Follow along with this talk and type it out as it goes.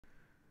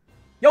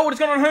Yo, what is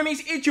going on,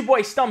 homies? It's your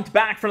boy Stumped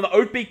back from the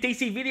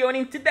OPTC video, and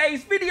in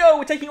today's video,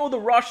 we're taking all the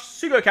Rush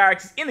Sugo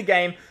characters in the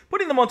game,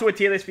 putting them onto a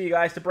tier list for you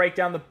guys to break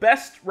down the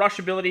best Rush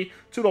ability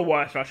to the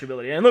worst Rush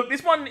ability. And look,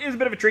 this one is a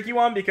bit of a tricky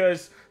one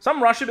because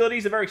some Rush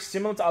abilities are very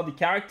similar to other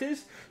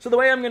characters. So the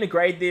way I'm going to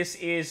grade this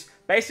is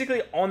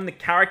basically on the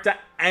character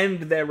and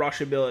their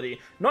Rush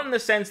ability. Not in the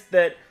sense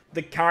that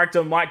the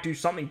character might do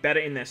something better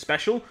in their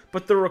special,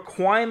 but the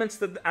requirements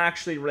that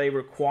actually they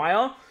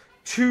require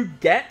to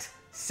get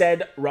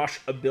said Rush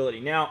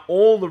ability. Now,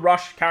 all the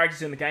Rush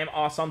characters in the game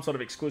are some sort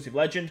of exclusive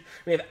legend.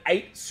 We have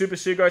 8 Super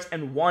Sugos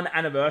and 1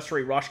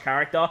 Anniversary Rush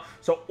character,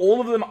 so all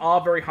of them are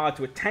very hard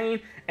to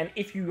attain, and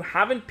if you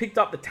haven't picked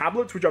up the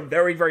tablets, which are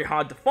very, very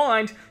hard to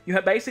find,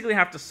 you basically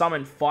have to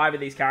summon 5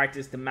 of these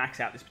characters to max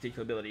out this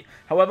particular ability.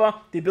 However,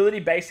 the ability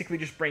basically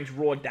just brings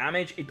raw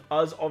damage. It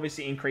does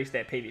obviously increase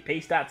their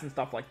PvP stats and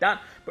stuff like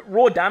that, but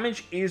raw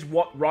damage is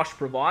what Rush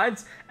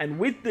provides, and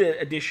with the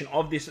addition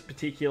of this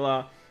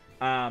particular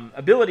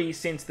ability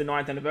since the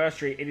 9th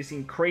anniversary, it has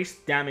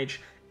increased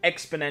damage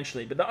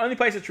exponentially. But the only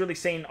place it's really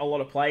seen a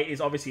lot of play is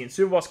obviously in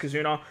Super Boss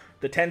Kazuna,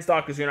 the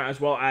 10-star Kazuna, as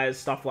well as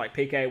stuff like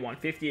PK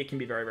 150. It can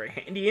be very, very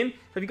handy in.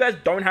 So if you guys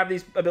don't have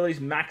these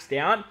abilities maxed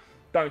out,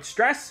 don't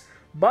stress.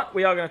 But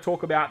we are going to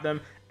talk about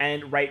them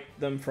and rate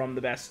them from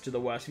the best to the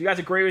worst. If you guys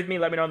agree with me,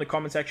 let me know in the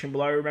comment section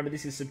below. Remember,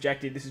 this is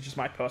subjective. This is just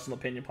my personal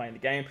opinion playing the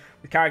game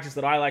with characters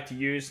that I like to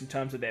use in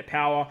terms of their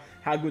power,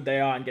 how good they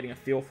are, and getting a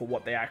feel for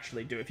what they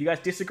actually do. If you guys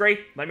disagree,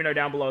 let me know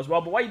down below as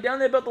well. But while you're down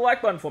there, belt the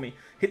like button for me.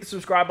 Hit the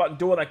subscribe button,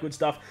 do all that good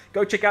stuff.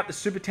 Go check out the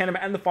Super Tandem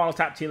and the Final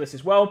Tap tier list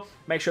as well.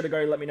 Make sure to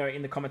go let me know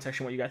in the comment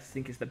section what you guys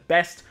think is the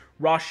best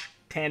Rush,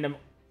 Tandem,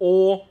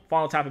 or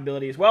Final Tap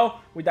ability as well.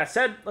 With that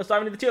said, let's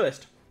dive into the tier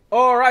list.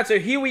 Alright, so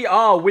here we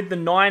are with the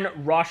 9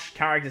 Rush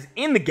characters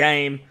in the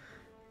game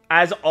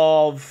as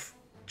of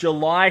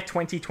July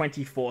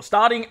 2024.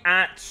 Starting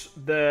at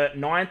the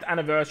 9th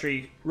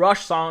anniversary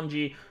Rush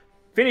Sanji,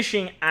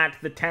 finishing at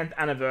the 10th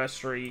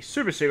anniversary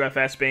Super Sugo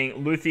FS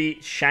being Luffy,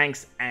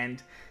 Shanks,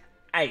 and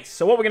Ace.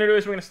 So what we're going to do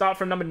is we're going to start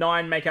from number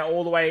 9, make out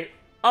all the way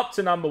up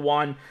to number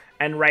 1,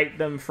 and rate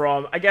them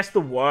from, I guess,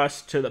 the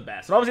worst to the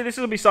best. And obviously this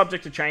will be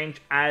subject to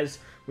change as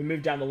we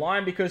move down the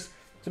line, because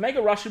to make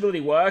a Rush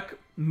ability work,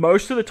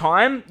 most of the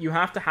time, you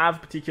have to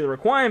have particular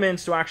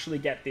requirements to actually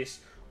get this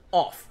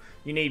off.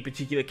 You need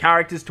particular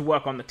characters to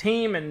work on the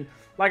team, and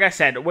like I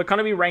said, we're going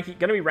to be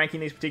ranking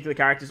these particular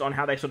characters on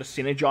how they sort of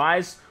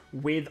synergize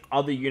with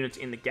other units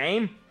in the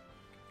game,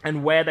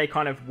 and where they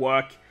kind of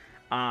work,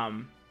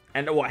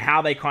 or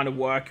how they kind of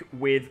work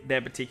with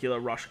their particular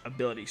Rush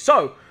ability.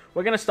 So,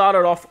 we're going to start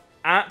it off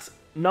at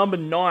number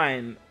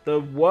 9, the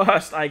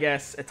worst, I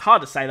guess. It's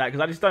hard to say that, because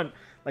I just don't...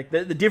 Like,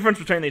 the difference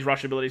between these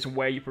Rush abilities and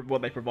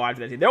what they provide for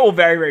their team. They're all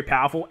very, very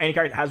powerful. Any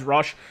character that has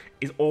Rush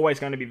is always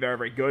going to be very,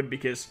 very good,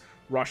 because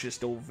Rush is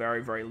still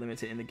very, very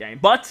limited in the game.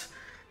 But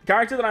the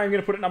character that I'm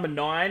going to put at number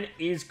 9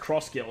 is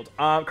Cross Guild.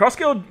 Cross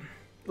Guild,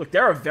 look,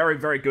 they're a very,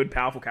 very good,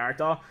 powerful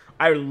character.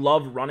 I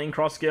love running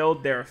Cross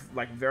Guild. They're,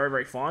 like, very,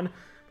 very fun.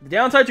 The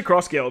downside to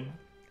Cross Guild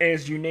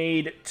is you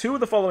need 2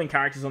 of the following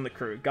characters on the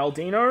crew.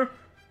 Galdino,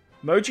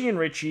 Moji and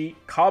Richie,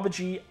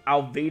 Kabaji,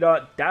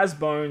 Alvida, Daz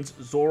Bones,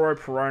 Zoro,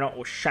 Perona,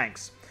 or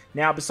Shanks.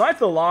 Now, besides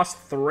the last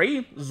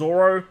 3,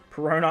 Zoro,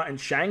 Perona, and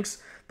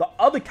Shanks, the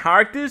other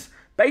characters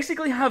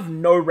basically have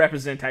no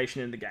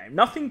representation in the game.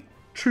 Nothing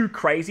too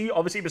crazy,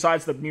 obviously,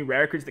 besides the new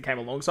rare recruits that came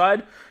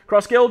alongside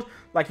Cross Guild.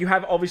 Like, you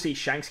have, obviously,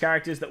 Shanks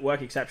characters that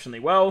work exceptionally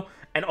well,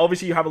 and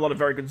obviously you have a lot of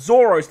very good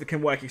Zoros that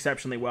can work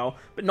exceptionally well,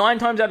 but 9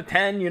 times out of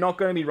 10, you're not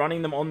going to be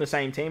running them on the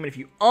same team, and if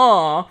you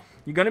are,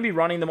 you're going to be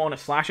running them on a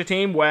slasher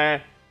team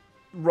where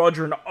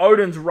Roger and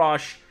Odin's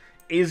Rush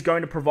is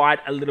going to provide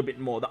a little bit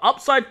more. The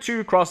upside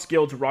to Cross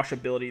Guild's Rush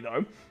ability,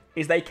 though,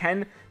 is they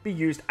can be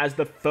used as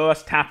the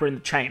first tapper in the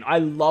chain. I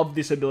love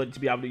this ability to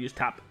be able to use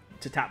tap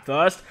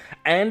first,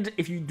 and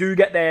if you do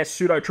get their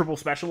pseudo triple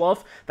special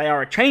off, they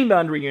are a chain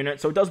boundary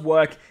unit, so it does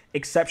work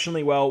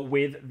exceptionally well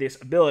with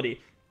this ability.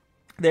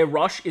 Their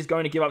Rush is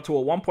going to give up to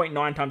a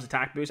 1.9 times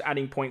attack boost,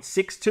 adding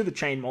 0.6 to the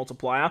chain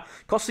multiplier,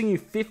 costing you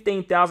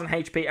 15,000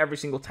 HP every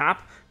single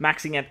tap,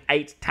 maxing at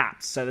 8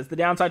 taps. So there's the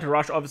downside to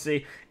Rush.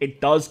 Obviously,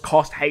 it does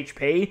cost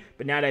HP,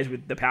 but nowadays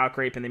with the power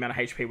creep and the amount of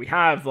HP we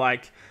have,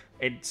 like,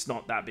 it's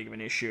not that big of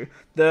an issue.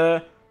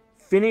 The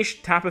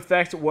finished tap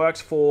effect works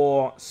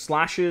for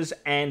slashers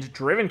and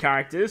driven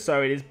characters,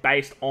 so it is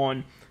based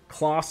on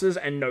classes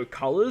and no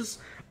colors.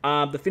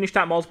 The finish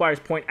tap multiplier is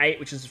 0.8,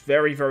 which is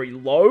very, very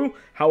low.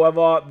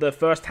 However, the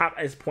first tap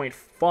is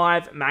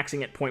 0.5,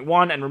 maxing at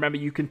 0.1. And remember,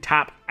 you can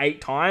tap 8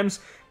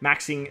 times,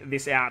 maxing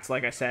this out,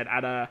 like I said,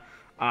 at a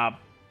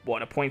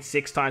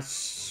 0.6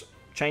 times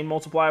chain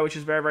multiplier, which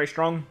is very, very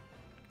strong.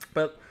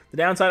 But the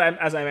downside,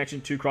 as I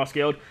mentioned, to Cross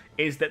Guild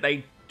is that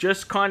they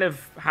just kind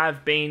of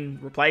have been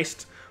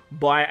replaced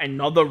by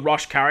another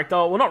Rush character.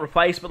 Well, not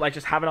replaced, but like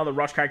just have another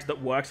Rush character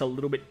that works a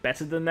little bit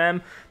better than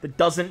them, that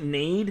doesn't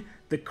need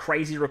the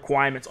crazy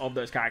requirements of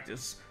those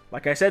characters.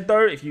 Like I said,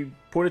 though, if you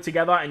put it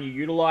together and you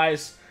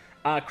utilize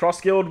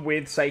cross-skilled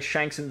with, say,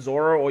 Shanks and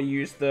Zoro, or you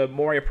use the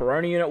Moria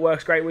Perona unit,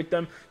 works great with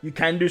them. You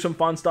can do some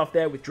fun stuff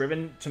there with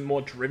some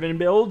more driven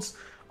builds.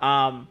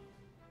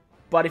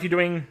 But if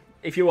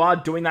you are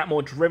doing that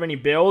more driven-y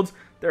build,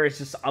 there is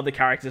just other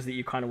characters that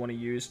you kind of want to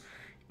use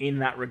in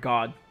that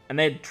regard. And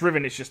their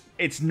driven is just,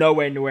 it's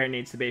nowhere near where it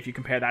needs to be if you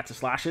compare that to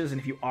slashes.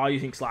 And if you are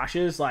using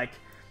slashes, like,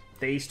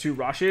 these two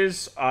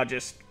rushes are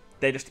just,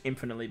 they're just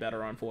infinitely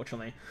better,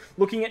 unfortunately.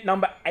 Looking at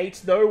number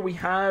 8, though, we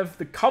have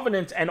the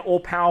Covenant and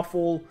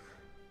all-powerful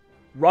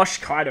Rush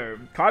Kaido.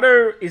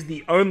 Kaido is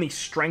the only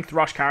strength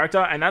rush character,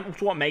 and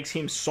that's what makes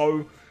him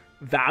so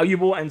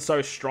valuable and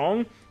so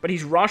strong. But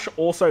his rush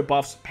also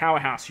buffs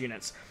powerhouse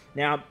units.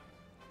 Now,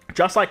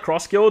 just like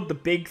cross-skilled, the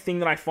big thing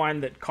that I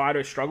find that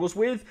Kaido struggles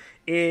with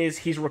is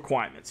his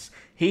requirements.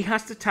 He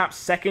has to tap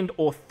 2nd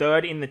or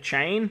 3rd in the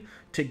chain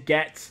to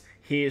get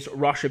his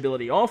rush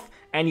ability off,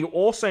 and you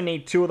also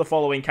need 2 of the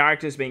following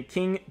characters, being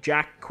King,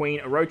 Jack, Queen,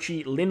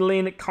 Orochi, Lin,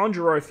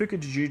 Kanjuro,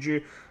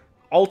 Fukujuju,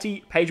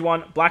 Ulti, Page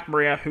 1, Black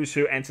Maria, Who's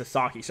Who, and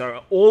Sasaki.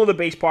 So all of the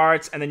Beast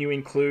Pirates, and then you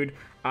include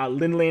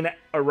Lin,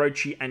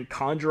 Orochi, and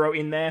Kanjuro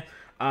in there.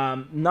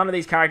 None of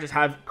these characters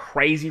have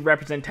crazy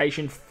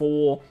representation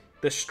for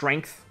the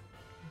strength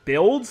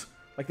builds.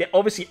 Like, there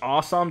obviously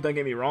are some, don't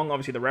get me wrong.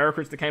 Obviously, the rare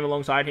recruits that came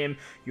alongside him.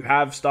 You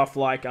have stuff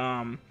like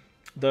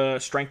the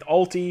strength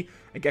ulti.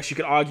 I guess you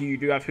could argue you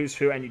do have Who's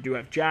Who and you do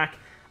have Jack.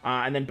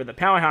 And then, but the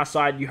powerhouse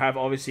side, you have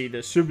obviously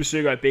the Super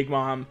Sugo, Big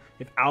Mom,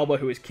 you have Alba,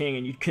 who is king,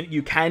 and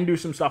you can do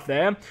some stuff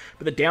there.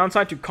 But the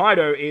downside to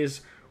Kaido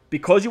is,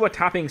 because you are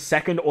tapping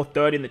 2nd or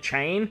 3rd in the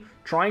chain,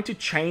 trying to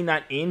chain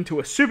that into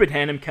a Super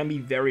Tandem can be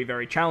very,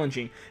 very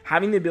challenging.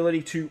 Having the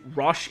ability to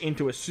rush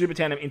into a Super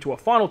Tandem into a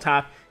final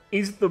tap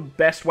is the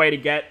best way to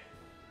get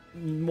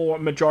more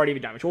majority of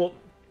your damage. Well,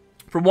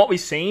 from what we've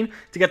seen,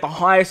 to get the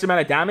highest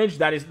amount of damage,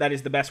 that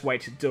is the best way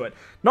to do it.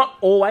 Not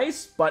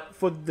always, but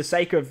for the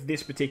sake of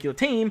this particular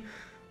team,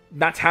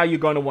 that's how you're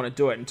going to want to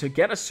do it. And to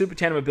get a Super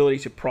Tandem ability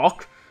to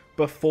proc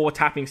before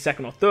tapping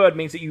 2nd or 3rd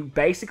means that you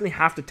basically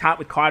have to tap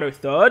with Kaido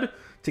 3rd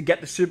to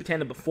get the Super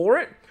Tandem before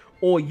it,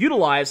 or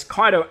utilize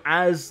Kaido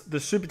as the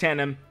Super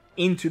Tandem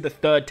into the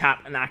 3rd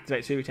tap and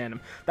activate Super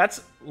Tandem.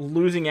 That's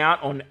losing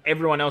out on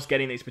everyone else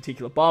getting these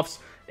particular buffs.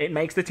 It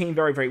makes the team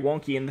very, very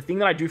wonky. And the thing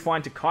that I do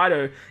find to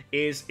Kaido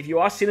is, if you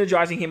are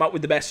synergizing him up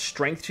with the best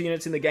strength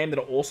units in the game that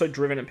are also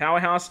driven and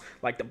powerhouse,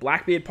 like the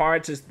Blackbeard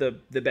Pirates is the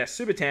best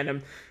Super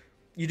Tandem.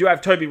 You do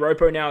have Tobi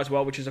Roppo now as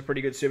well, which is a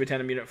pretty good Super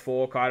Tandem unit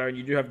for Kaido, and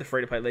you do have the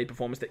free-to-play lead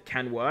performance that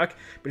can work.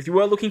 But if you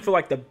were looking for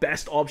like the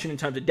best option in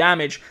terms of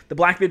damage, the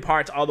Blackbeard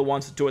Pirates are the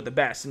ones that do it the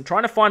best. And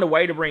trying to find a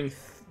way to bring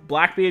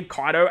Blackbeard,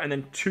 Kaido, and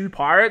then 2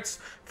 pirates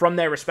from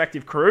their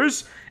respective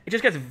crews, it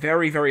just gets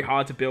very, very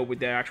hard to build with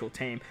their actual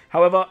team.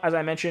 However, as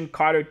I mentioned,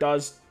 Kaido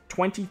does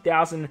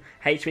 20,000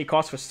 HP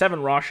cost for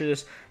 7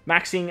 rushes,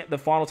 maxing the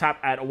final tap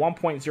at a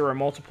 1.0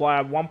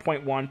 multiplier,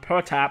 1.1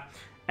 per tap,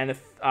 and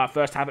the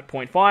first tap at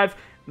 0.5,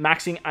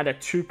 maxing at a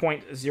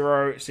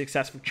 2.0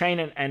 successful chain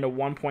and a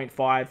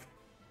 1.5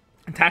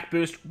 attack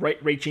boost,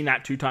 reaching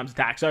that 2 times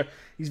attack. So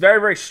he's very,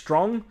 very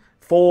strong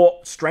for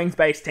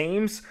strength-based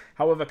teams.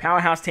 However,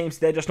 powerhouse teams,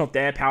 they're just not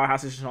there.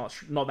 Powerhouse is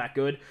just not that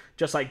good,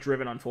 just like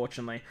Driven,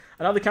 unfortunately.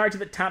 Another character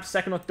that taps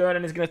 2nd or 3rd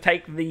and is going to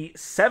take the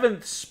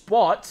 7th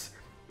spot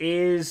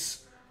is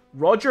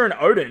Roger and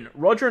Odin.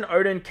 Roger and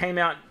Odin came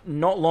out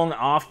not long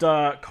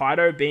after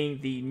Kaido, being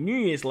the New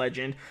Year's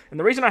legend. And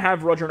the reason I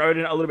have Roger and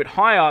Odin a little bit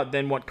higher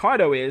than what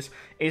Kaido is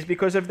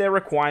because of their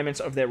requirements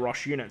of their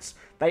Rosh units.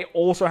 They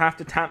also have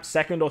to tap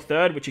 2nd or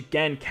 3rd, which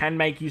again can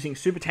make using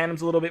Super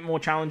Tandems a little bit more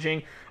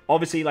challenging.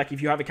 Obviously, like,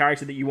 if you have a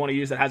character that you want to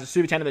use that has a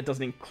Super Tandem that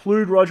doesn't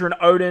include Roger and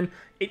Odin,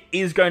 it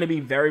is going to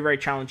be very, very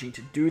challenging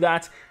to do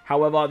that.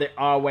 However, there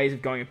are ways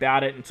of going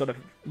about it and sort of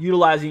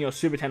utilizing your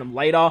Super Tandem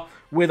later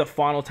with a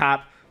final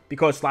tap,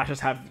 because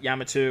Slashers have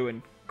Yamato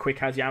and Quick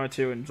has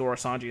Yamato and Zoro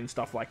Sanji and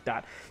stuff like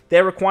that.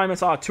 Their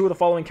requirements are 2 of the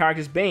following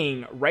characters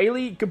being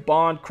Rayleigh,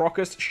 Gaban,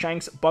 Crocus,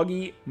 Shanks,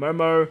 Buggy,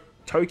 Momo,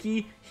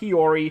 Toki,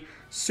 Hiyori,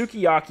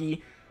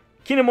 Sukiyaki,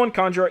 Kinemon,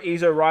 Kanjuro,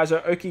 Izo,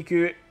 Raizo,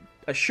 Okiku,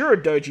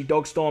 Ashura Doji,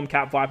 Dogstorm,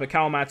 Cat Viper,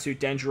 Kawamatsu,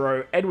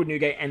 Denjiro, Edward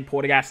Newgate, and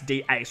Portagast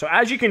DA. So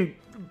as you can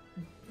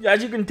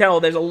tell,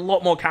 there's a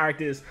lot more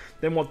characters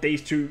than what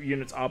these 2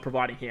 units are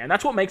providing here. And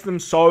that's what makes them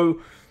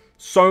so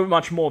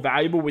much more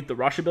valuable with the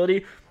rush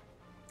ability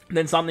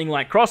than something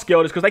like Cross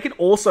Guild, is because they can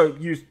also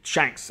use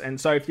Shanks.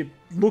 And so if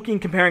you're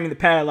comparing the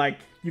pair, like,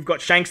 you've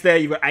got Shanks there,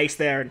 you've got Ace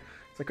there, and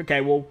it's like,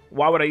 okay, well,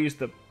 why would I use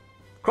the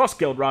Cross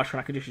Guild rush when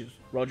I could just use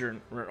Roger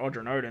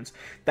and Odin's?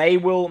 They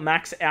will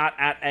max out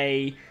at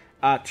a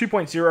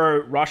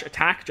 2.0 rush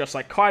attack, just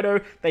like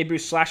Kaido. They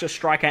boost Slasher,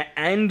 Striker,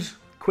 and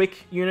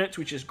Quick units,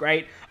 which is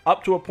great.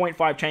 Up to a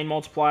 0.5 chain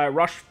multiplier,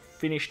 rush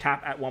finish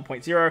tap at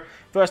 1.0,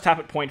 first tap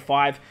at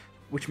 0.5,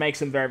 which makes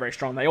them very, very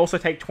strong. They also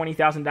take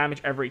 20,000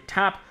 damage every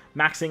tap,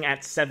 maxing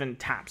at 7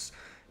 taps.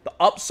 The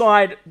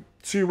upside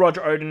to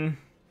Roger Odin,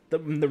 the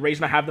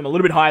reason I have them a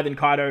little bit higher than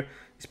Kaido,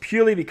 is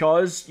purely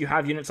because you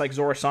have units like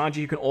Zoro Sanji.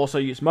 You can also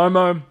use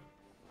Momo.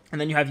 And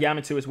then you have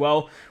Yamato as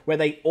well, where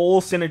they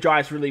all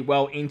synergize really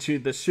well into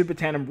the Super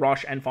Tandem,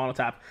 Rush, and Final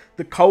Tap.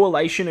 The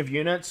correlation of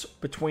units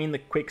between the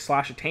Quick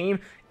Slasher team,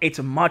 it's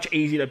much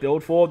easier to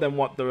build for than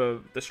what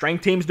the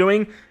Strength team's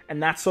doing,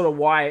 and that's sort of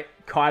why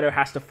Kaido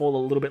has to fall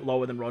a little bit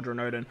lower than Roger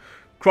and Odin.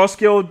 Cross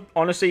Guild,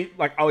 honestly,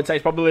 like I would say,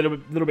 is probably a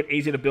little bit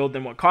easier to build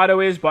than what Kaido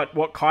is, but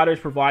what Kaido is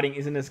providing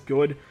isn't as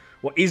good,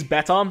 or is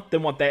better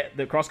than what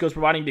the Cross Guild is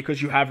providing,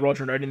 because you have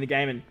Roger and Odin in the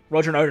game, and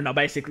Roger and Odin are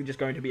basically just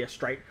going to be a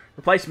straight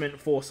replacement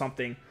for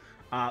something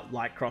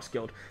like Cross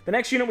Guild. The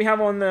next unit we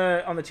have on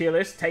the tier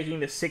list, taking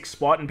the 6th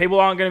spot, and people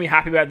aren't going to be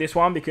happy about this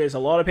one because a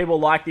lot of people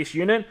like this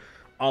unit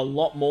a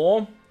lot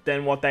more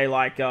than what they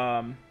like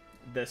the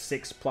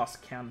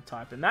 6+ counter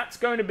type, and that's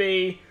going to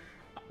be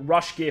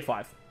Rush Gear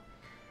 5.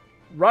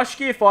 Rush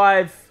Gear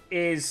 5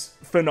 is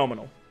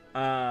phenomenal.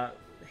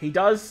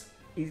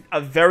 He's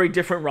a very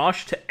different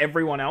Rush to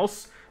everyone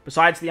else,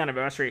 besides the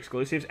anniversary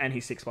exclusives and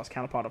his 6+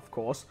 counterpart, of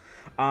course.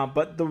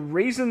 But the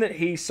reason that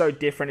he's so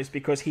different is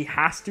because he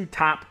has to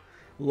tap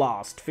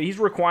last. For his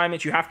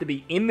requirements, you have to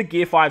be in the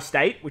Gear 5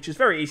 state, which is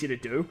very easy to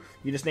do.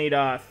 You just need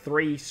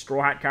 3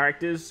 Straw Hat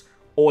characters,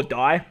 or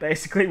die,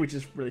 basically, which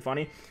is really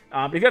funny.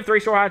 But if you have 3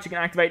 Straw Hats, you can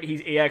activate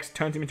his EX,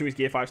 turns him into his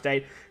Gear 5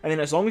 state, and then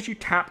as long as you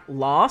tap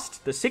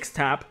last, the 6th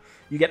tap,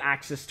 you get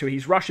access to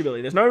his Rush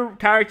ability. There's no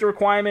character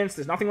requirements,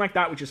 there's nothing like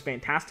that, which is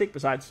fantastic,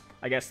 besides,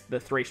 I guess, the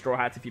 3 Straw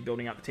Hats if you're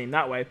building up the team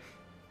that way.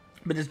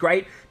 But it's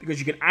great, because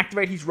you can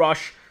activate his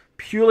Rush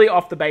purely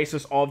off the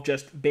basis of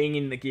just being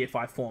in the Gear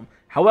 5 form.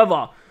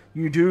 However,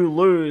 you do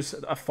lose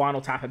a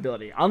Final Tap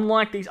ability.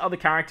 Unlike these other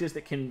characters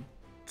that can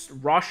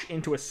rush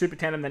into a Super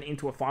Tandem, then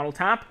into a Final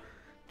Tap,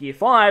 Gear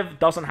 5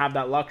 doesn't have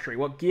that luxury.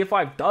 What Gear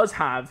 5 does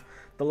have,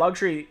 the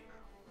luxury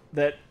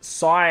that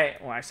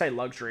well, I say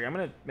luxury, I'm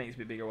going to make this a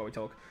bit bigger while we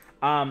talk.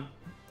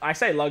 I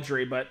say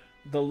luxury, but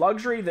the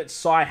luxury that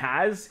Sai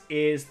has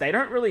is they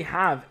don't really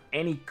have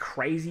any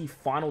crazy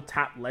Final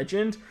Tap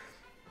legend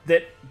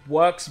that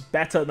works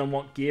better than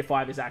what Gear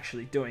 5 is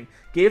actually doing.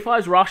 Gear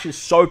 5's Rush is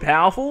so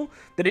powerful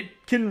that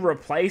it can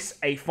replace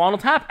a Final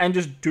Tap and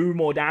just do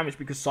more damage,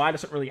 because Sai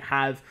doesn't really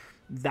have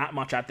that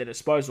much at their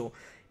disposal.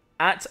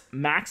 At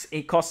max,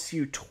 it costs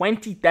you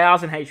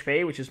 20,000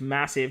 HP, which is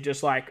massive,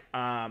 just like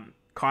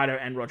Kaido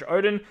and Roger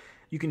Odin.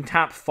 You can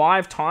tap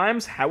 5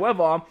 times.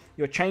 However,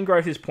 your chain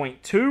growth is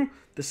 0.2.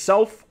 The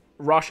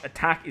self-rush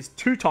attack is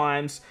 2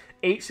 times.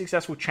 Each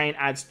successful chain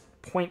adds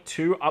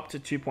 0.2 up to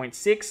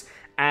 2.6,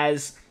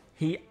 as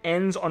he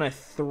ends on a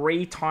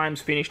 3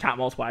 times finish tap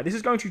multiplier. This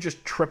is going to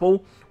just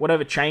triple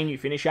whatever chain you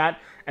finish at.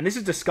 And this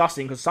is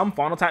disgusting, because some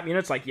Final Tap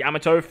units, like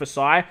Yamato for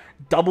Sai,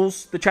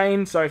 doubles the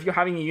chain. So if you're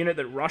having a unit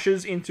that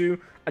rushes into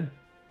a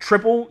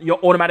triple, you're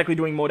automatically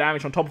doing more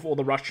damage on top of all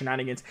the rush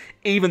shenanigans,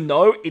 even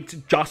though it's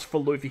just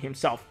for Luffy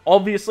himself.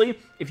 Obviously,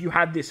 if you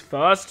had this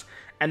first,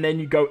 and then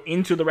you go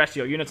into the rest of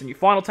your units and you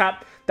Final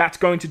Tap, that's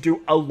going to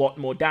do a lot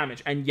more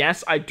damage. And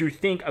yes, I do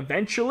think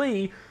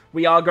eventually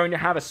we are going to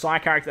have a Sai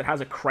character that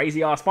has a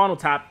crazy-ass Final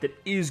Tap that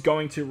is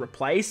going to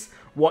replace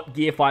what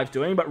Gear 5's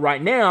doing. But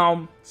right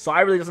now,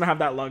 Sai really doesn't have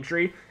that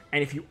luxury.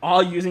 And if you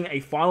are using a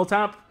Final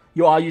Tap,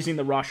 you are using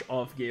the Rush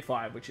of Gear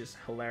 5, which is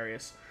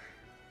hilarious.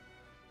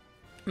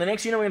 The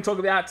next unit we're going to talk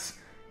about,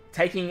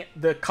 taking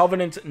the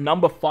Covenant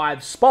number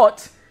 5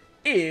 spot,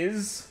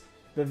 is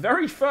the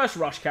very first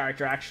Rush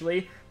character,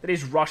 actually, that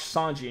is Rush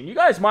Sanji. And you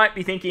guys might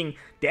be thinking,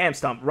 damn,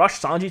 Stump, Rush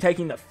Sanji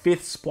taking the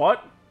 5th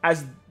spot,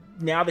 as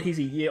now that he's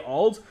a year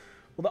old?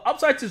 Well, the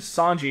upside to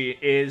Sanji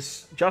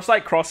is, just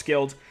like Cross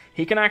Guild,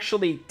 he can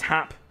actually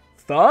tap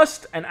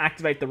first and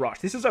activate the Rush.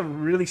 This is a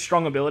really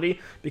strong ability,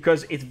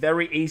 because it's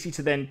very easy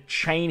to then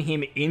chain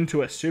him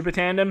into a Super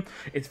Tandem.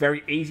 It's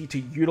very easy to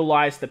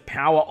utilize the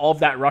power of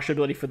that Rush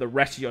ability for the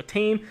rest of your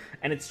team,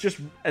 and it's just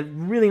a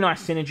really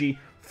nice synergy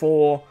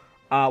for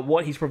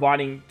what he's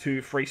providing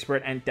to Free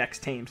Spirit and Dex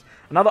teams.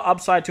 Another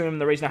upside to him,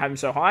 the reason I have him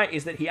so high,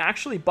 is that he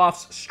actually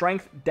buffs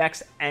Strength,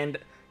 Dex, and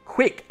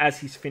Quick as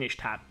his finish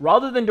tap.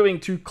 Rather than doing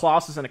 2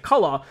 classes and a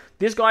color,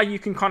 this guy you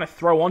can kind of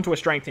throw onto a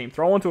Strength team,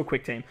 throw onto a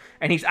Quick team,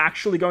 and he's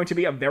actually going to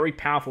be a very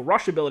powerful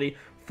Rush ability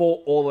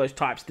for all those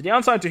types. The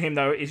downside to him,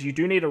 though, is you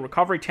do need a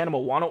Recovery Tandem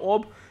or Wano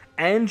Orb,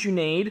 and you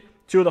need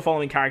 2 of the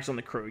following characters on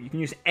the crew. You can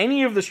use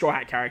any of the Straw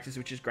Hat characters,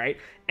 which is great,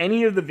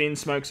 any of the Vin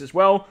Smokes as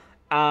well,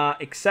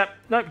 except,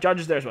 nope, Judge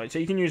is there as well. So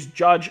you can use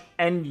Judge,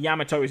 and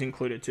Yamato is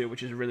included too,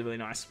 which is really, really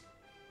nice.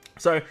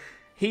 So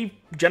he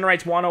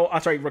generates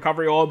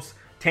Recovery Orbs.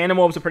 Tandem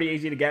Orbs are pretty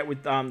easy to get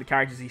with the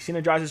characters he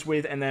synergizes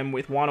with, and then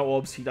with Wano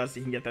Orbs, he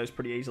can get those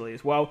pretty easily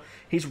as well.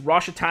 His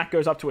Rush attack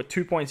goes up to a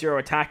 2.0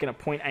 attack and a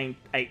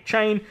 0.8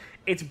 chain.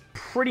 It's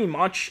pretty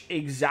much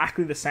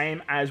exactly the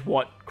same as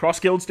what Cross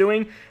Guild's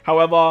doing.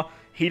 However,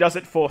 he does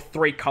it for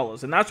 3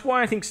 colors, and that's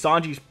why I think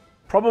Sanji's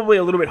probably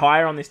a little bit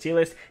higher on this tier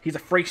list. He's a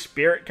Free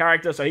Spirit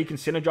character, so he can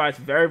synergize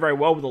very, very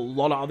well with a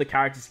lot of other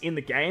characters in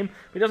the game,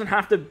 but he doesn't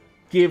have to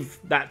give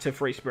that to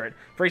Free Spirit.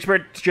 Free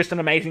Spirit's just an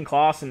amazing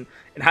class, and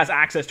it has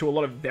access to a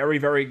lot of very,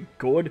 very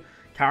good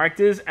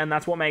characters, and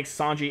that's what makes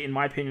Sanji, in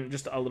my opinion,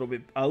 just a little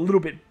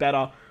bit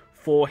better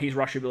for his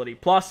Rush ability.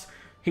 Plus,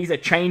 He's a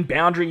chain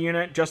boundary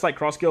unit, just like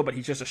Crossgill, but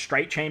he's just a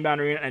straight chain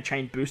boundary unit and a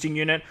chain boosting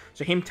unit.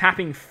 So him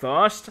tapping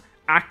first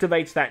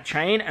activates that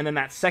chain, and then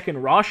that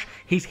second rush,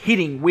 he's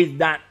hitting with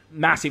that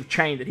massive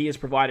chain that he has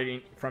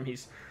provided from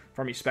his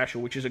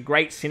special, which is a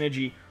great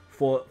synergy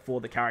for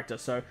the character.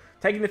 So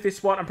taking the 5th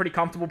spot, I'm pretty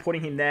comfortable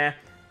putting him there.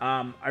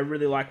 I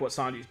really like what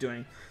Sanji's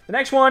doing. The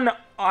next one,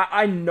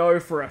 I know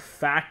for a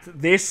fact,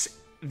 this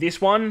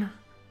one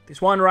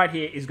right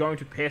here is going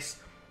to piss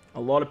a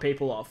lot of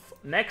people off.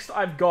 Next,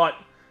 I've got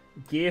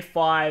Gear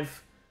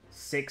 5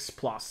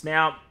 6+.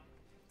 Now,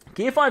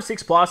 Gear 5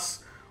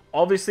 6+,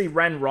 obviously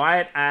ran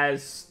riot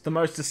as the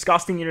most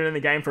disgusting unit in the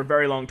game for a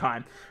very long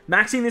time.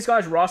 Maxing this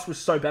guy's Rust was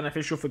so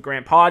beneficial for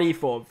Grand Party,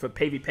 for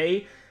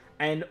PvP,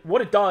 and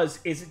what it does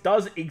is it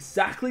does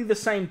exactly the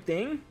same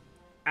thing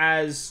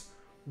as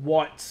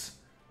what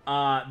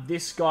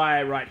this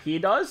guy right here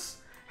does.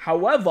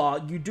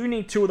 However, you do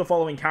need 2 of the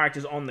following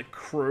characters on the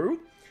crew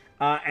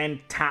and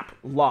tap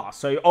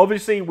last. So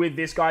obviously with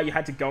this guy, you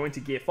had to go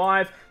into Gear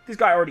 5. This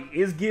guy already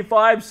is Gear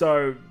 5,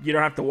 so you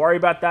don't have to worry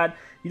about that.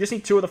 You just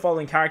need 2 of the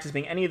following characters,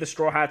 being any of the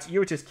Straw Hats,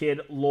 Yuichi's Kid,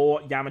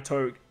 Law,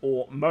 Yamato,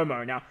 or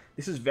Momo. Now,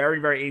 this is very,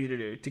 very easy to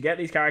do. To get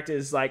these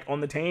characters like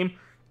on the team,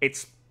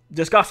 it's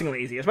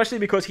disgustingly easy, especially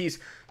because he's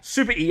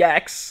Super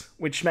EX,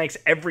 which makes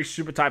every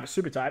super type a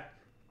super type.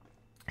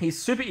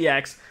 He's Super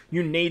EX,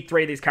 you need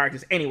 3 of these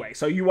characters anyway,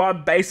 so you are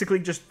basically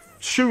just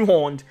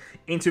shoehorned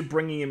into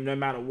bringing him no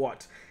matter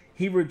what.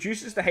 He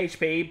reduces the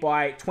HP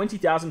by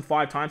 20,000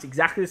 5 times,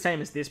 exactly the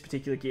same as this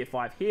particular Gear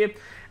 5 here,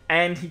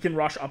 and he can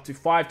rush up to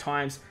 5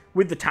 times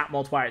with the tap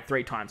multiplier at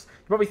 3 times.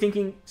 You're probably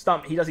thinking,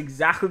 Stump, he does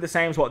exactly the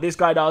same as what this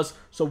guy does,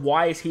 so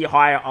why is he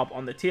higher up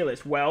on the tier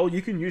list? Well,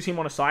 you can use him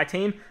on a side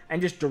team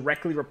and just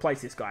directly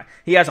replace this guy.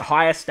 He has a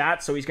higher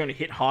stat, so he's going to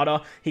hit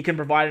harder. He can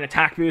provide an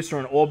attack boost or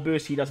an orb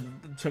boost. He does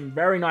some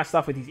very nice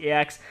stuff with his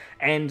EX,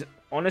 and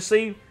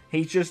honestly,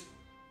 he's just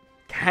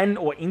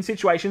or in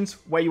situations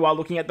where you are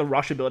looking at the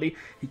rush ability,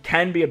 he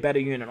can be a better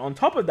unit. On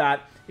top of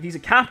that, if he's a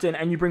captain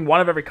and you bring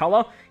 1 of every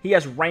color, he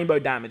has rainbow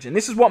damage. And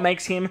this is what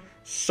makes him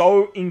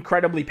so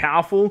incredibly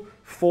powerful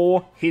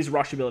for his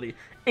rush ability.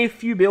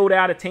 If you build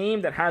out a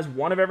team that has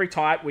 1 of every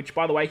type, which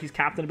by the way, his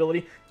captain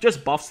ability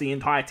just buffs the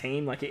entire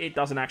team, like it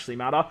doesn't actually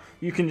matter.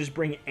 You can just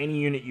bring any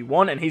unit you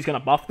want and he's going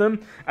to buff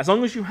them. As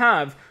long as you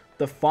have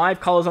the 5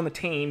 colors on the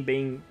team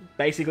being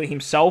basically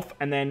himself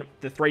and then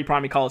the 3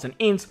 primary colors and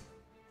ints,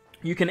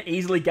 you can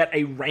easily get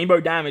a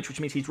rainbow damage, which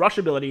means his rush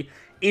ability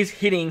is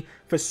hitting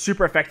for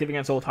super effective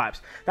against all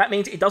types. That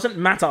means it doesn't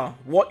matter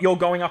what you're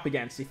going up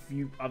against. If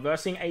you are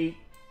versing a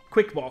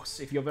quick boss,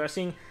 if you're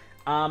versing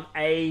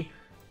a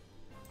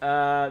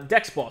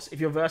dex boss, if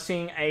you're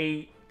versing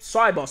a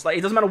side boss, like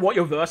it doesn't matter what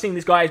you're versing,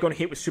 this guy is going to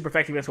hit with super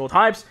effective against all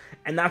types,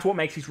 and that's what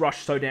makes his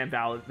rush so damn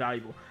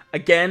valuable.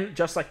 Again,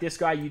 just like this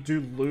guy, you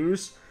do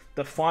lose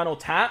the final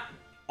tap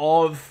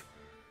of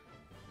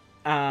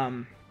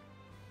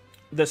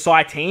the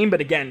Sai team, but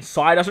again,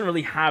 Sai doesn't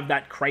really have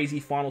that crazy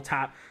final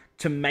tap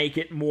to make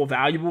it more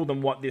valuable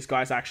than what this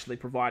guy's actually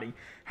providing.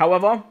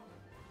 However,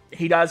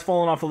 he does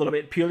fall off a little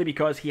bit purely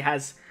because he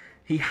has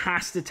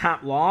to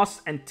tap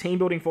last, and team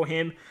building for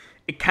him,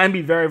 it can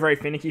be very, very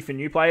finicky for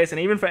new players,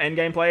 and even for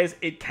endgame players,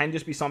 it can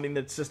just be something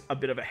that's just a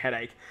bit of a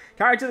headache.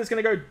 Character that's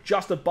going to go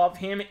just above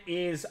him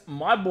is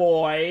my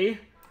boy,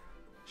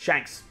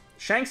 Shanks.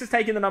 Shanks has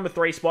taken the number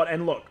 3 spot,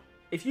 and look,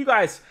 if you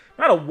guys,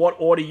 no matter what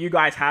order you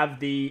guys have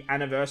the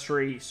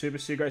anniversary Super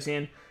Sugos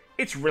in,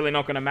 it's really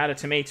not going to matter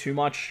to me too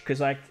much, because,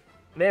 like,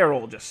 they're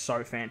all just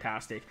so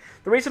fantastic.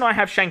 The reason I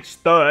have Shanks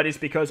 3rd is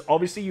because,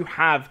 obviously, you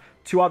have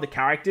 2 other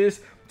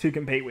characters to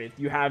compete with.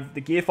 You have the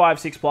Gear 5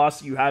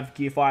 6+, you have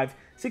Gear 5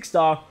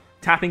 6-star,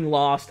 tapping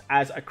last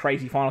as a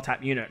crazy final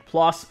tap unit.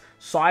 Plus,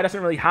 Sai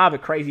doesn't really have a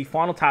crazy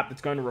final tap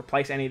that's going to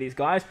replace any of these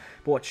guys,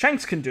 but what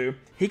Shanks can do,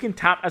 he can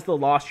tap as the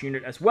last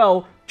unit as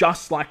well,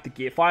 just like the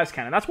Gear 5s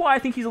can. And that's why I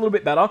think he's a little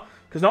bit better,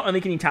 because not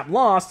only can he tap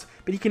last,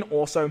 but he can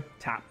also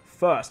tap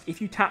first. If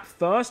you tap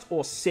first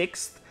or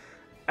 6th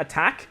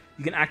attack,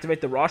 you can activate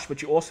the rush,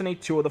 but you also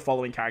need 2 of the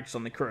following characters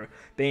on the crew,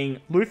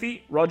 being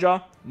Luffy,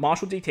 Roger,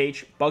 Marshall D.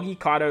 Teach, Buggy,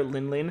 Kaido,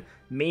 Lin Lin,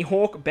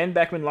 Mihawk, Ben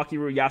Beckman, Lucky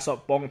Roo,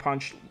 Yasop, Bong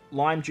Punch,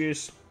 Lime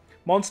Juice,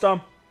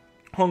 Monster,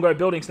 Hongo,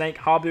 Building Snake,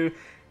 Habu,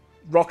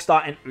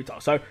 Rockstar, and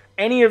Uta. So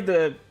any of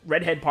the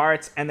Redhead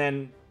Pirates and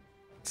then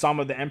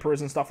some of the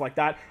Emperors and stuff like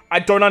that. I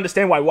don't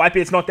understand why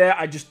Whitebeard's not there.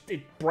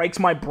 It breaks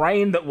my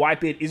brain that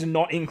Whitebeard is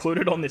not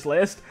included on this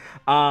list.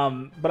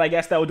 But I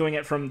guess they were doing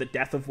it from the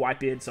death of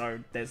Whitebeard, so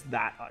there's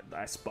that,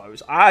 I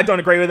suppose. I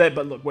don't agree with it,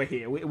 but look, we're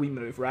here. We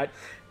move, right?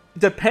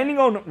 Depending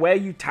on where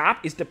you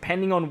tap is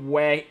depending on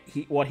what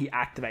he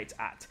activates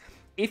at.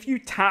 If you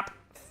tap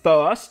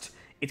first,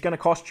 it's going to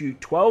cost you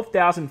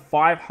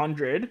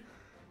 12,500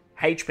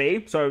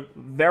 HP, so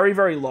very,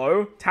 very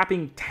low,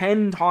 tapping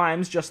 10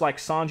 times just like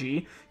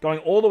Sanji, going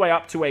all the way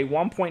up to a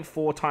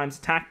 1.4 times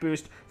attack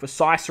boost for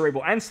Sai,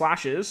 Cerebral, and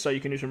Slashes, so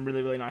you can do some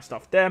really, really nice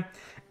stuff there.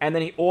 And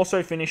then he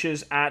also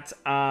finishes at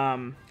a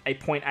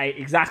 0.8,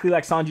 exactly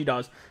like Sanji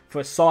does,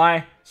 for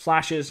Sai,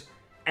 Slashes,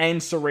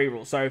 and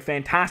Cerebral. So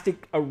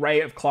fantastic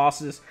array of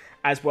classes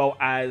as well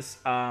as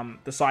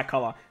the Psi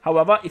Color.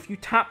 However, if you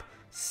tap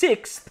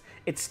 6th,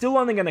 it's still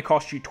only going to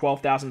cost you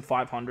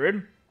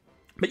 12,500.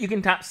 But you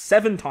can tap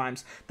 7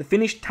 times. The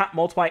finished tap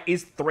multiplier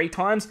is 3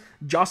 times,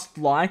 just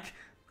like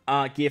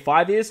Gear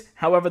 5 is.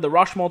 However, the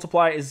rush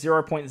multiplier is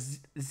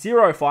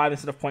 0.05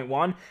 instead of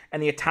 0.1,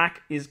 and the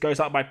attack goes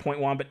up by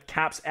 0.1, but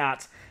caps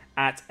out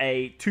at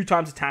a 2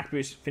 times attack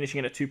boost, finishing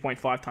at a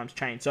 2.5 times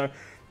chain. So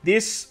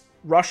this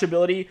rush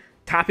ability,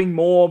 tapping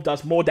more,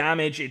 does more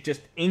damage. It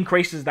just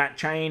increases that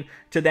chain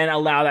to then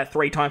allow that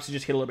 3 times to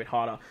just hit a little bit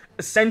harder.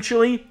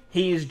 Essentially,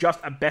 he is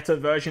just a better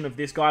version of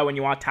this guy when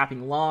you are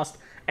tapping last.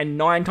 And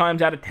 9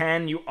 times out of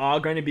 10, you are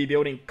going to be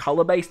building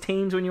color-based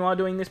teams when you are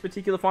doing this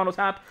particular final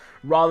tap,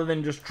 rather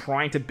than just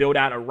trying to build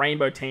out a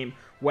rainbow team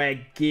where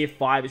Gear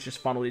 5 is just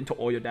funneled into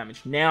all your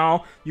damage.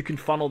 Now, you can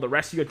funnel the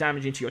rest of your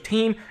damage into your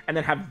team, and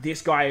then have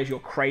this guy as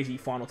your crazy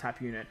final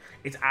tap unit.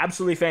 It's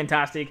absolutely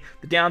fantastic.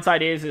 The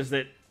downside is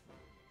that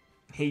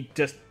he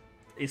just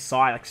is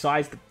Psi. Like,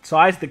 Psy's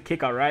the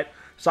kicker, right?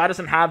 Psi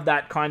doesn't have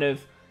that kind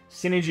of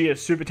synergy of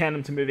Super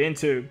Tandem to move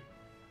into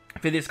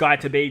for this guy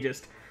to be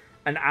just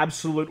an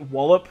absolute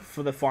wallop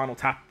for the final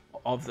tap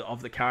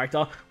of the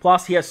character.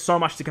 Plus, he has so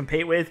much to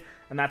compete with,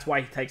 and that's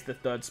why he takes the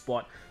 3rd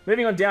spot.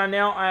 Moving on down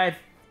now,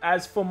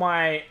 as for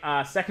my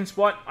 2nd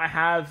spot, I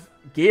have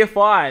Gear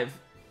 5,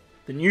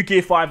 the new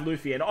Gear 5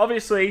 Luffy. And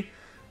obviously,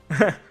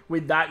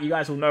 with that, you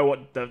guys will know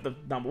what the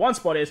number 1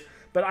 spot is.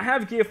 But I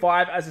have Gear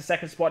 5 as the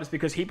 2nd spot is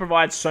because he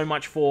provides so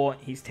much for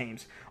his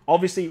teams.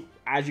 Obviously,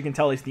 as you can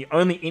tell, he's the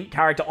only int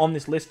character on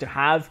this list to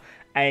have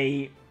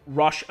a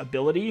rush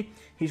ability.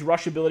 His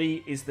rush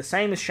ability is the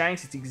same as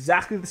Shanks. It's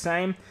exactly the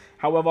same.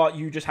 However,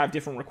 you just have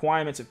different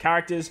requirements of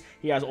characters.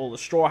 He has all the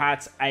Straw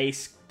Hats,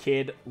 Ace,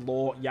 Kid,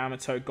 Law,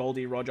 Yamato,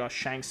 Goldie, Roger,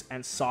 Shanks,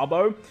 and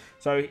Sabo.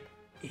 So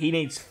he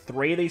needs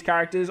 3 of these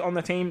characters on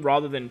the team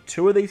rather than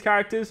 2 of these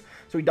characters.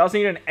 So he does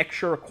need an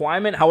extra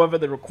requirement. However,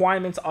 the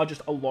requirements are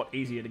just a lot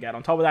easier to get.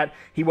 On top of that,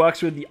 he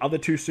works with the other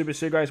 2 Super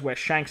Sugos where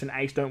Shanks and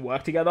Ace don't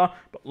work together.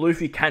 But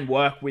Luffy can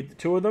work with the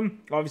 2 of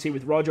them. Obviously,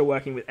 with Roger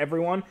working with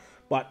everyone.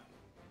 But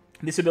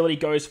this ability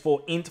goes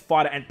for int,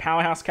 fighter, and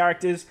powerhouse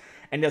characters,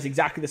 and does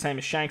exactly the same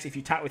as Shanks. If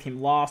you tap with him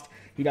last,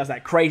 he does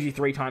that crazy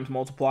 3 times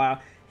multiplier.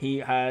 He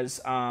has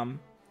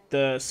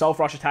the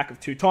self-rush attack of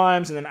 2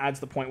 times, and then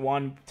adds the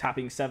 0.1,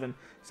 tapping 7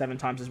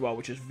 times as well,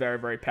 which is very,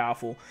 very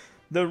powerful.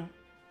 The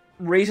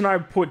reason I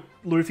put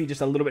Luffy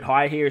just a little bit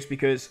higher here is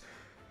because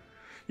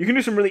you can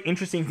do some really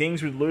interesting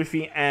things with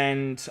Luffy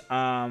and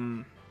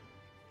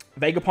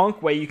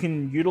Vegapunk, where you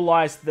can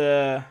utilize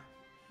the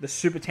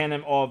Super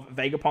Tandem of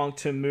Vegapunk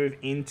to move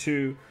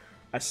into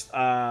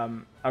a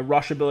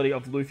rush ability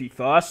of Luffy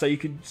first. So you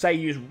could say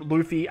use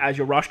Luffy as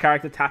your rush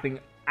character, tapping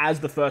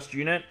as the first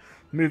unit,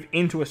 move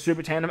into a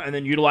Super Tandem, and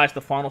then utilize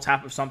the final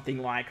tap of something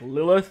like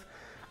Lilith.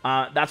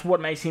 That's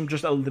what makes him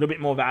just a little bit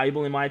more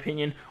valuable, in my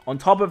opinion. On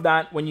top of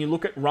that, when you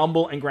look at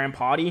Rumble and Grand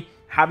Party,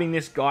 having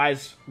this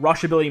guy's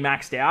rush ability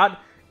maxed out,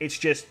 it's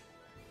just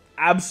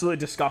absolutely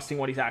disgusting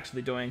what he's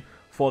actually doing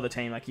for the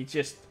team. Like, he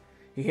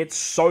hits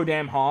so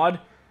damn hard.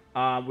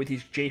 With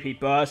his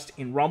GP burst.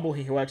 In Rumble,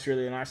 he works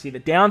really nicely. The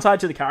downside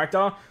to the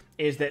character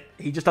is that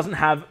he just doesn't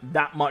have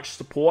that much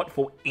support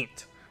for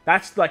int.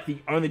 That's like the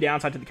only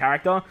downside to the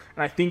character, and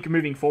I think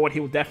moving forward,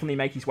 he will definitely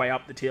make his way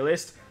up the tier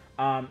list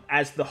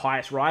as the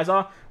highest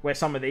riser, where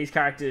some of these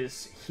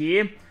characters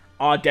here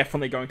are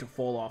definitely going to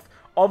fall off.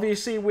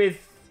 Obviously,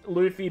 with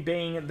Luffy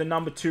being the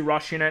number 2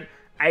 rush unit,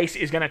 Ace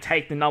is going to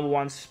take the number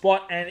 1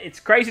 spot, and it's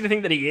crazy to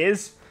think that he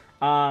is,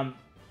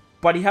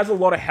 but he has a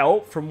lot of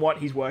help from what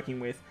he's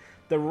working with.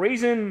 The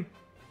reason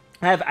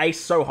I have Ace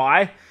so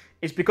high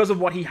is because of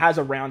what he has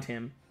around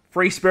him.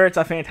 Free Spirits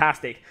are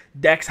fantastic.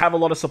 Decks have a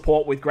lot of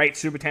support with great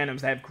Super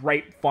Tandems. They have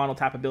great final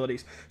tap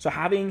abilities. So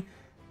having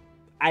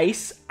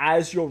Ace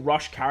as your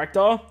rush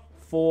character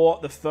for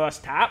the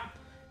first tap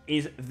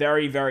is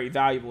very, very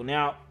valuable.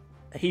 Now,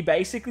 he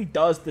basically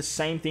does the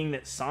same thing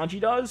that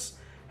Sanji does.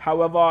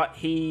 However,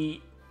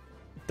 he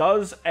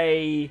does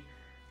a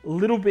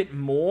little bit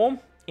more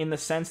in the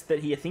sense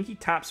that I think he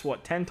taps,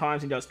 10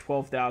 times and does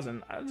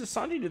 12,000. Does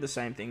Sanji do the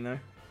same thing, though?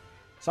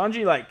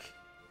 Sanji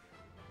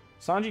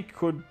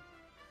could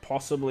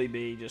possibly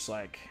be just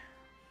like...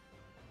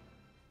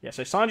 Yeah,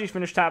 so Sanji's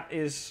finish tap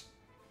is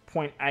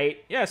 0.8.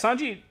 Yeah,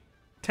 Sanji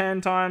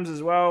 10 times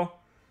as well.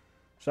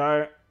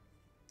 So,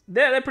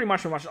 they're pretty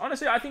much.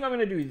 Honestly, I think I'm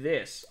going to do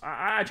this.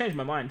 I changed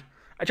my mind.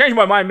 I changed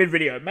my mind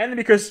mid-video, mainly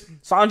because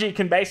Sanji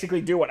can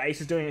basically do what Ace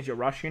is doing as your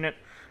rush unit.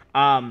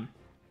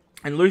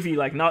 And Luffy,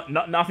 like,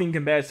 nothing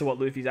compares to what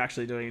Luffy's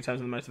actually doing in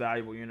terms of the most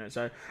valuable unit.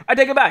 So, I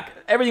take it back.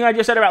 Everything I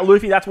just said about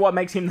Luffy, that's what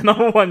makes him the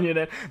number 1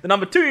 unit. The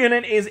number 2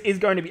 unit is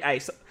going to be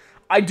Ace.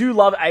 I do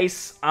love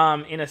Ace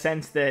in a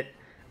sense that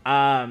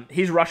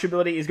his rush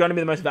ability is going to be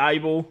the most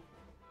valuable,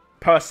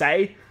 per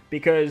se,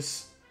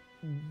 because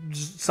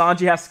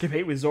Sanji has to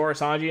compete with Zoro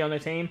Sanji on the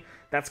team.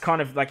 That's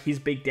kind of like his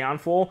big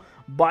downfall.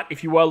 But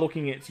if you were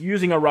looking at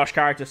using a rush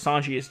character,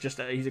 Sanji is just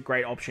he's a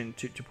great option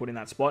to put in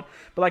that spot.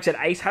 But like I said,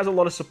 Ace has a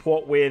lot of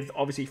support with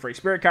obviously free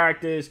spirit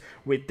characters,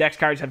 with Dex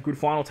characters have good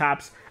final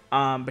taps.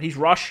 But his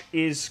rush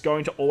is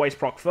going to always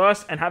proc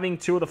first, and having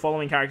 2 of the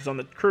following characters on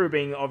the crew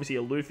being obviously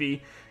a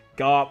Luffy,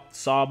 Garp,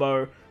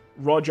 Sabo,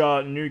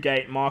 Roger,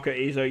 Newgate, Marco,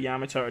 Izo,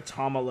 Yamato,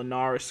 Otama,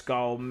 Lunara,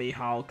 Skull,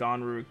 Mihal,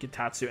 Ganru,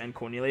 Gitatsu, and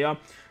Cornelia.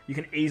 You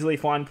can easily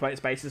find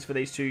spaces for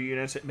these 2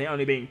 units,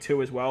 only being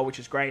 2 as well, which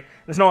is great.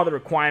 There's no other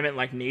requirement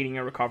like needing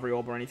a recovery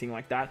orb or anything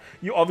like that.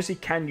 You obviously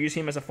can use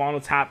him as a final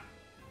tap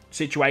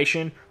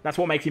situation. That's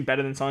what makes him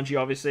better than Sanji,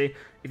 obviously.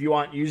 If you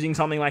aren't using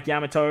something like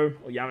Yamato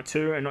or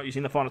Yamato and not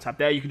using the final tap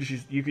there, you could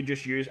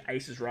just use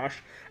Ace's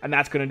Rush, and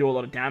that's going to do a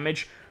lot of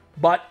damage.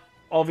 But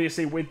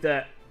obviously with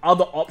the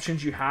other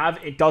options you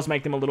have, it does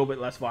make them a little bit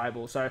less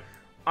viable. So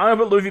I'm going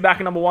to put Luffy back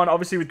at number 1.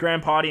 Obviously with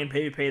Grand Party and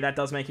PvP, that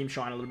does make him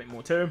shine a little bit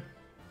more too.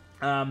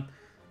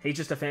 He's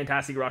just a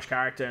fantastic rush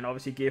character, and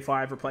obviously Gear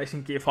 5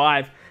 replacing Gear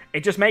 5,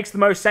 it just makes the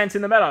most sense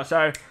in the meta.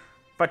 So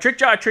if I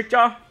tricked you, I tricked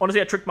you.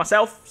 Honestly, I tricked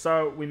myself,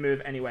 so we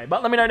move anyway.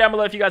 But let me know down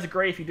below if you guys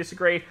agree, if you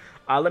disagree.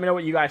 Let me know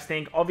what you guys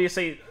think.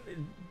 Obviously, it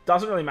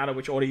doesn't really matter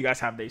which order you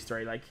guys have these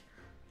 3. Like,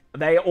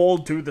 they all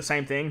do the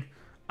same thing.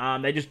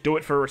 They just do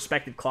it for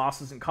respective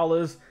classes and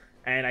colors,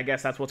 and I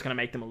guess that's what's going to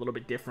make them a little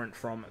bit different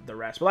from the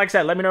rest. But like I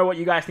said, let me know what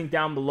you guys think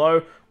down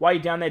below. While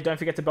you're down there, don't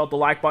forget to belt the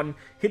like button,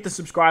 hit the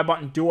subscribe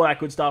button, do all that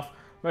good stuff.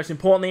 Most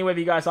importantly, wherever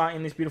you guys are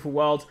in this beautiful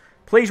world,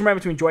 please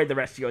remember to enjoy the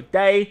rest of your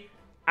day.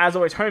 As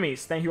always,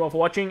 homies, thank you all for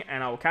watching,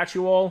 and I will catch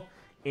you all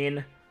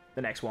in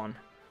the next one.